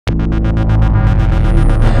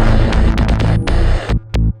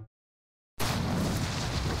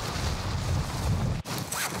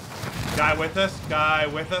with us. Guy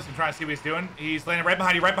with us. I'm trying to see what he's doing. He's landing right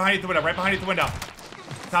behind you. Right behind you at the window. Right behind you at the window.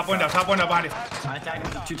 Top window. Top window behind you. I tagged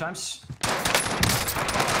him 2 times.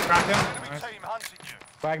 Cracked him. Nice.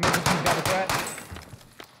 Fragment, he's got a threat.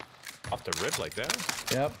 Off the rip like that?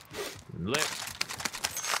 Yep. Lit.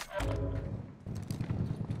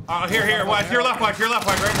 Oh, here. Watch. To your left, Right.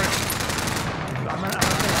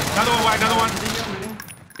 Another one, Wag. Another one.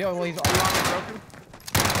 Yo, well, he's all broken.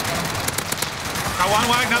 Got one,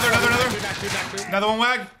 Wag. Another. Two back. Another one,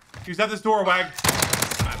 Wag. He's at this door, Wag.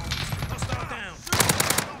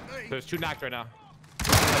 There's 2 knocked right now.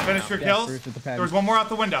 Finish your kills. There's one more out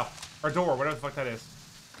the window. Or door, whatever the fuck that is.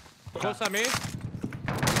 Close on me.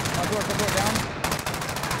 Door down.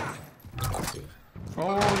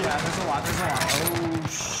 Oh yeah, there's a lot. Oh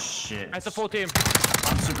shit. That's a full team.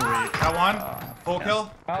 I'm super weak. Got one. Full kill.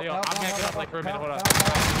 Yo, I'm gonna get up like for a minute. Hold on.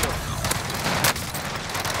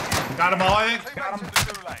 Got them all, I think.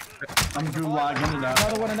 I'm gulagging it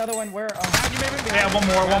out. Another one. Where? Yeah, one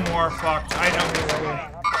more. Fuck. I know.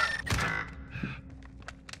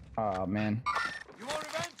 Oh man.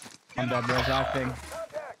 I'm dead, bro. Acting.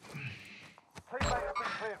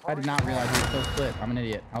 I did not realize he was so split. I'm an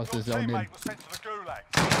idiot. I was just zoned in.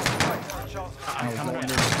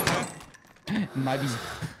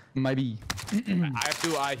 Might be. I have to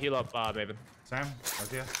heal up, Maven. Sam,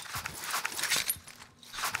 with you.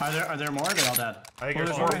 Are there more? Or are they all dead? I think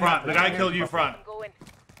there's more front. The guy killed you front.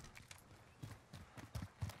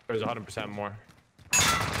 There's 100% more.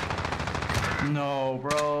 No,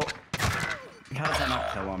 bro. How does that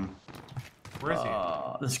not kill him? Where is he?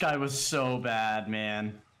 This guy was so bad,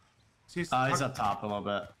 man. He's up top a little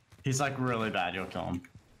bit. He's like really bad. You'll kill him.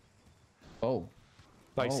 Oh.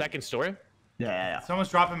 Like second story? Yeah. Someone's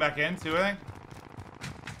dropping back in too, I think.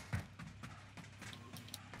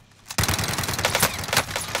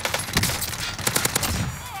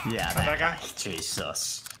 Yeah, that guy.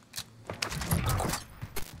 Jesus.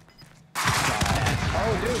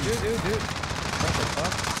 Oh, dude. What the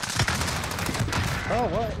fuck? Oh,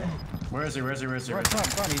 what? Where is he? Front.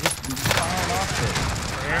 He's just firing off shit.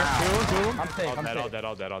 Here, two. I'm safe.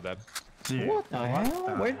 All dead. Dude. What the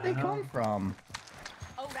hell? Where did they come from?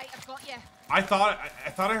 Oh, right, I've got you. I thought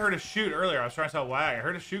I heard a shoot earlier. I was trying to tell Wag. I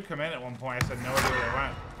heard a shoot come in at one point. I said no idea where they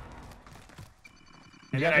went.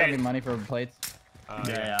 You guys have any money for plates?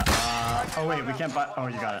 Yeah. Oh wait, we can't buy. Oh,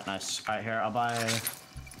 you got it. Nice. All right, here. I'll buy.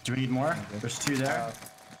 Do we need more? There's 2 there.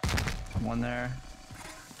 1 there.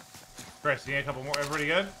 Chris, you need a couple more. Everybody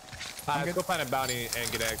good? Go find a bounty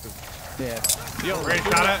and get active. Yeah. Yo, Great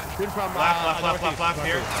shot it. Shoot from Left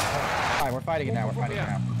here. Alright, we're fighting it now. We're fighting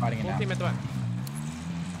it now. Team at the back.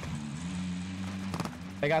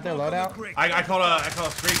 They got their loadout. I called a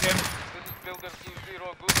streak in.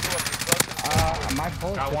 My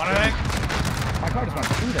fault. Got one, I think. My car just went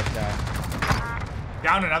through this guy.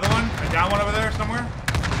 Down another one. Down one over there somewhere.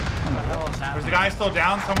 What the hell is happening? There's a guy still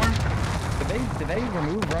down somewhere. Did they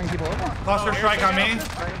remove running people over? Cluster strike on me.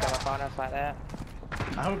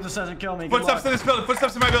 I hope this doesn't kill me. Footsteps in this building.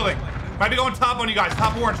 Footsteps in my building. Might be going top on you guys.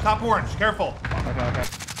 Top orange. Careful. Okay.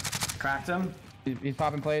 Cracked him. He's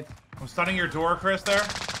popping plates. I'm stunning your door, Chris, there.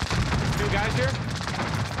 2 guys here.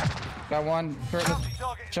 Got one.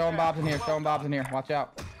 Showing Bob's in here. Watch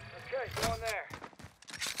out. Okay, go on there.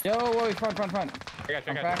 Yo, whoa, he's front. I got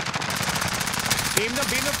you. Beam them.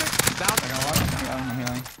 Down. I'm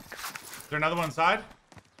healing. Is there another one inside?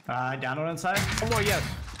 Down one inside. One more, yes.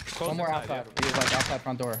 One more outside. He was like outside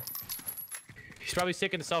front door. He's probably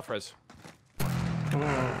sick in the self-res.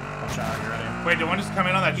 Watch out, you ready? Wait, did one just come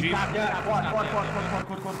in on that Jeep? Yeah, quad.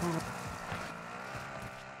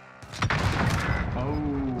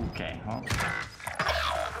 Okay. Well.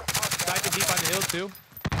 Sniper deep on the hill too.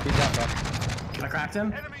 He's up, bro. I cracked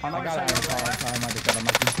him. I got it.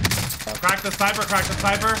 Crack the sniper.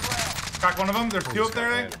 Crack one of them. There's 2 up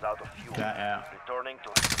there, I think. Yeah.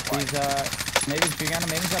 He's Maven's shooting at him.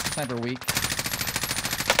 Maven's got the sniper weak.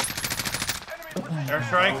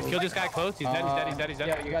 Airstrike. Kill this guy close. He's dead.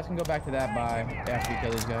 Yeah, you guys can go back to that by after you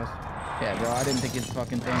kill these guys. Yeah, bro, I didn't think his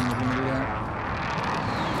fucking thing was gonna do that.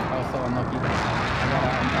 I was so unlucky. I'm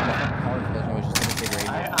trying to fucking hard for this. I was just gonna figure it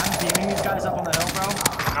out. I'm beaming these guys up on the hill, bro.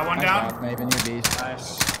 Got one down. Maven, you're a beast. Nice.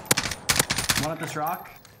 One at this rock.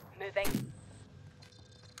 Moving.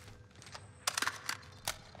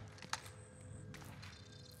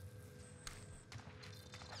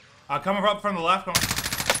 Coming up from the left.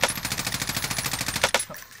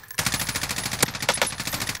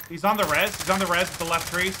 He's on the res. It's the left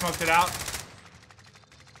tree. Smoked it out.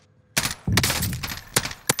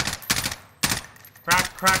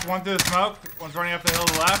 Cracked one through the smoke. One's running up the hill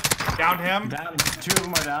to the left. Downed him. Down. 2 of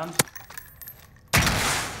them are down.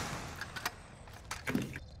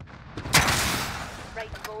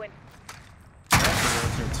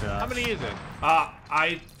 Yeah. How many is it?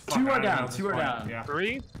 I Two are don't know down. at this Two are point. down. Yeah.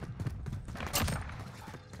 3?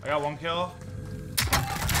 I got 1 kill.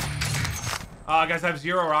 Guys, I have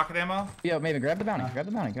 0 rocket ammo. Yo, Maven, grab the bounty. Grab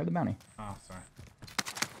the bounty. Grab the bounty. Oh, sorry.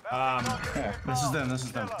 Yeah, This is them. This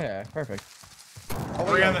is them. yeah, perfect.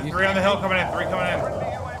 Three on the hill coming in. 3 coming in.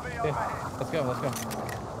 Yeah, let's go. Let's go.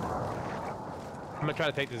 I'm gonna try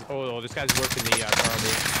to take this. Oh, this guy's working the car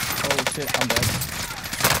move. Oh shit, I'm dead.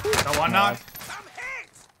 Got 1 knock.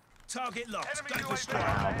 Target locked. Go for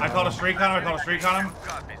strike. I called a streak on him. I called a streak on him. I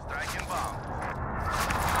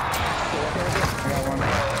got one.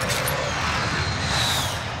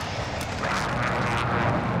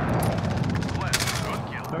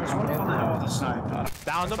 There's one on the hill with a sniper.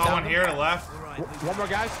 Down them. Saw Down one them. here to the left. One more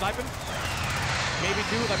guy sniping. Maybe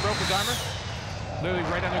 2 that broke his armor. Literally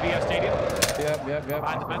right under the stadium. Yep.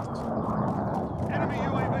 Behind the fence.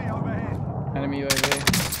 Enemy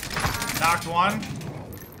UAV. Knocked 1.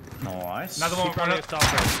 Nice. Another one.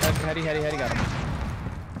 Heady got him.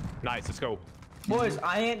 Nice, let's go. Boys,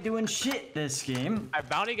 I ain't doing shit this game. Our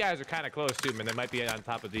bounty guys are kind of close too, man. They might be on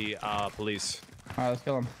top of the police. Alright, let's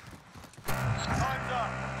kill him.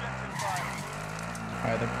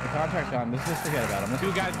 Alright, the contract's gone. Let's just forget about him.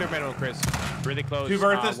 2 guys, bare minimum, Chris. Really close. 2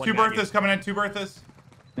 Berthas. 2 190. Berthas coming in. 2 Berthas.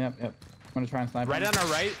 Yep. I'm gonna try and snipe Right him. on our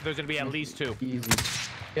right, there's gonna be at least 2. Easy.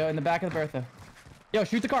 Yo, in the back of the Bertha. Yo,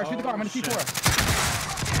 shoot the car. I'm gonna C4.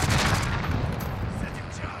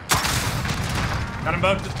 Got them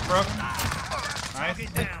both broken. Nice.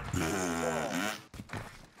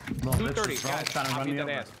 230, guys. I'll beat that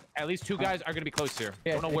ass. At least 2 guys are gonna be close here.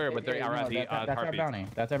 Don't know where, but they are at the That's our heartbeat. bounty.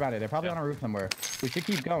 That's our bounty. They're probably on a roof somewhere. We should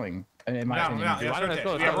keep going. In my No, opinion. no, Why don't I let's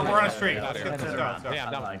go? go. Yeah, we're on a streak. Yeah, Let's go. Let's go. Yeah, I'm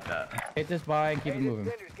I down. like that. Hit this by and keep it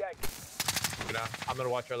moving. I'm gonna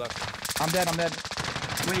watch our left. I'm dead.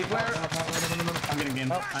 Wait, where? I'm getting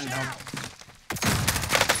game. I need help.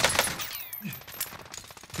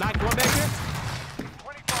 Knocked 1 back here.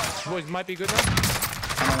 Boys might be good now.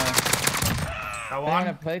 Got One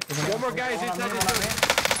 1. More guys inside this building.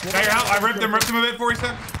 Got your out. I ripped him a bit for you,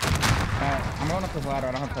 sir. I'm rolling up this ladder.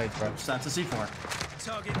 I don't have plates, bro. That's a C4.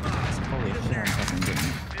 Target marked. Holy shit, I'm fucking getting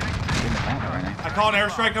the bounty right now. I called an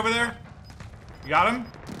airstrike over there. You got him?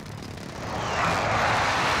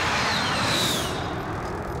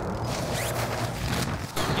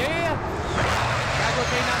 Yeah. Guys,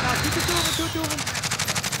 okay now. Two of them.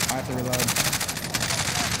 I have to reload.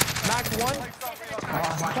 Knocked 1.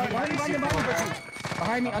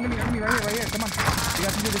 Behind me, under me, right here. Come on. You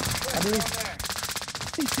guys can do this. I believe.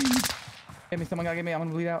 Get me, someone gotta get me. I'm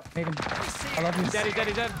gonna bleed out. Maven. I love you. He's dead.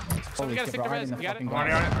 Holy You gotta shit, stick bro, the I'm res. in the You got it? fucking On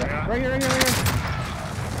it. Right here.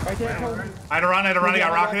 Right there, Cole. I had to run. He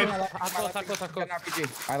got rocketed. I'm close.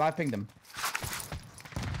 RPG. I live pinged him.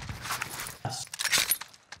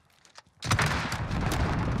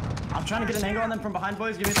 I'm trying to get an angle on them from behind,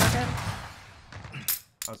 boys. Give me a second.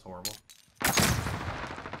 That's horrible.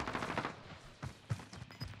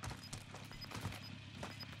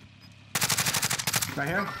 Right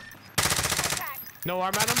here. No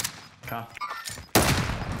arm on him. Okay.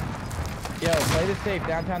 Yo, play this safe.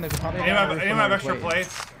 Downtown, there's probably Anyone have extra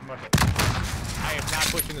plates? I am not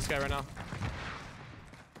pushing this guy right now.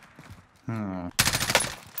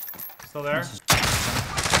 Still there?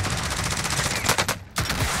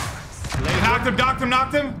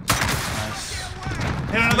 Knocked him. Nice.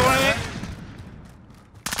 Hit another one of it.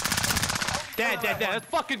 Dead. Let's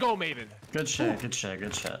fucking go, Maven. Good shit.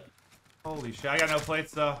 Holy shit, I got no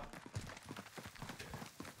plates though.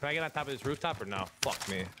 Can I get on top of this rooftop or no? Fuck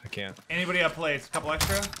me. I can't. Anybody have plates? Couple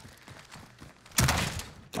extra?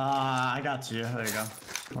 I got you. There you go.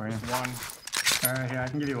 For you. 1. Alright, here. I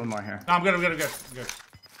can give you one more here. No, I'm good.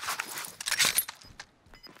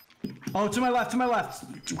 Oh, to my left.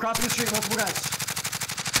 Crossing the street. Multiple guys.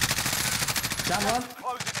 Down 1.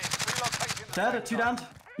 Dead. 2 down.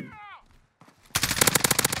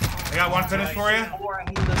 I got 1 finished for you.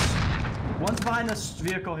 One's behind this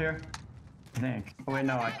vehicle here. I think. Oh wait,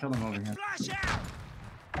 no, I killed him over here. Flash out.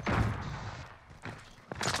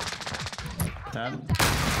 Dead.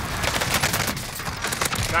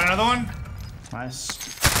 Got another one. Nice.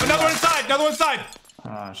 Another one inside.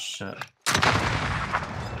 Oh shit.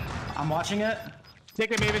 I'm watching it.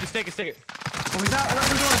 Take it, Maven. Just take it. Oh, he's out. Open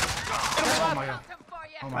the door. Oh my god.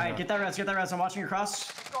 Alright, get that res. I'm watching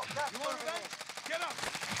across. Get up.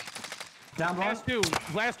 Down 1.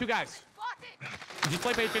 Last two guys. Just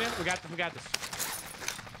play patient in. We got this.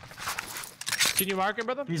 Can you mark him,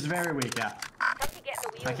 brother? He's very weak, yeah.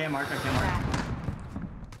 I can't mark.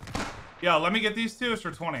 Yo, let me get these 2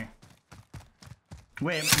 for 20.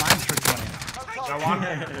 Wait, mine's for 20. That one?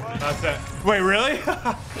 That's it. Wait, really?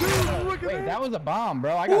 Wait, that was a bomb,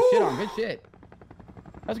 bro. I got shit on. Good shit.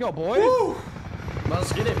 Let's go, boys. Woo.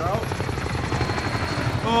 Let's get it, bro.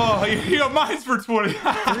 Oh, you got mine's for 20.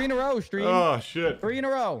 3 in a row, stream. Oh, shit. 3 in a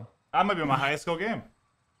row. That might be my highest skill game.